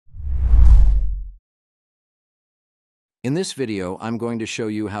In this video, I'm going to show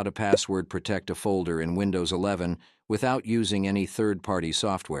you how to password protect a folder in Windows 11 without using any third-party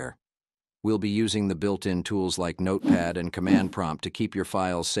software. We'll be using the built-in tools like Notepad and Command Prompt to keep your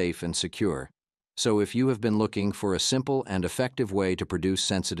files safe and secure. So if you have been looking for a simple and effective way to produce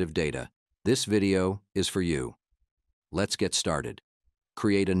sensitive data, this video is for you. Let's get started.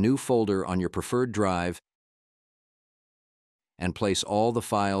 Create a new folder on your preferred drive and place all the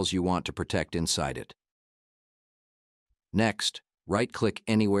files you want to protect inside it. Next, right-click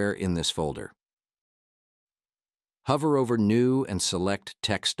anywhere in this folder. Hover over New and select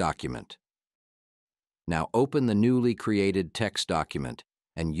Text Document. Now open the newly created text document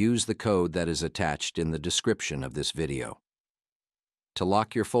and use the code that is attached in the description of this video. To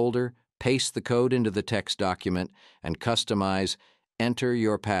lock your folder, paste the code into the text document and customize Enter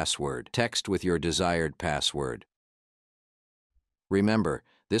your password text with your desired password. Remember,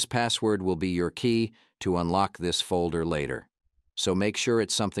 this password will be your key to unlock this folder later, so make sure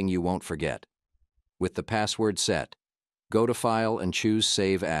it's something you won't forget. With the password set, go to File and choose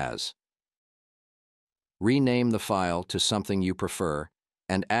Save As. Rename the file to something you prefer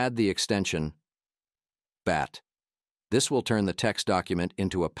and add the extension BAT. This will turn the text document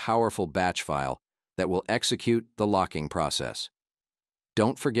into a powerful batch file that will execute the locking process.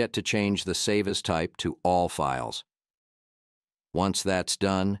 Don't forget to change the Save As type to All Files. Once that's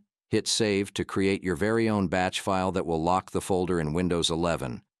done, hit Save to create your very own batch file that will lock the folder in Windows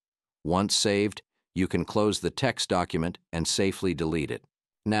 11. Once saved, you can close the text document and safely delete it.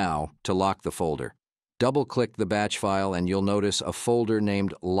 Now, to lock the folder, double-click the batch file and you'll notice a folder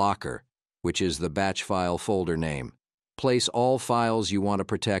named Locker, which is the batch file folder name. Place all files you want to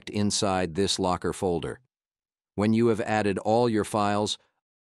protect inside this Locker folder. When you have added all your files,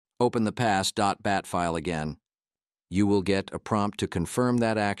 open the pass.bat file again. You will get a prompt to confirm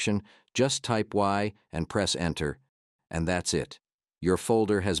that action. Just type Y and press Enter, and that's it. Your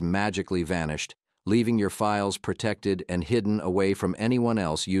folder has magically vanished, leaving your files protected and hidden away from anyone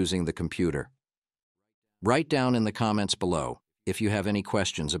else using the computer. Write down in the comments below if you have any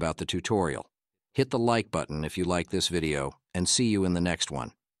questions about the tutorial. Hit the like button if you like this video, and see you in the next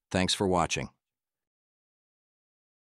one. Thanks for watching.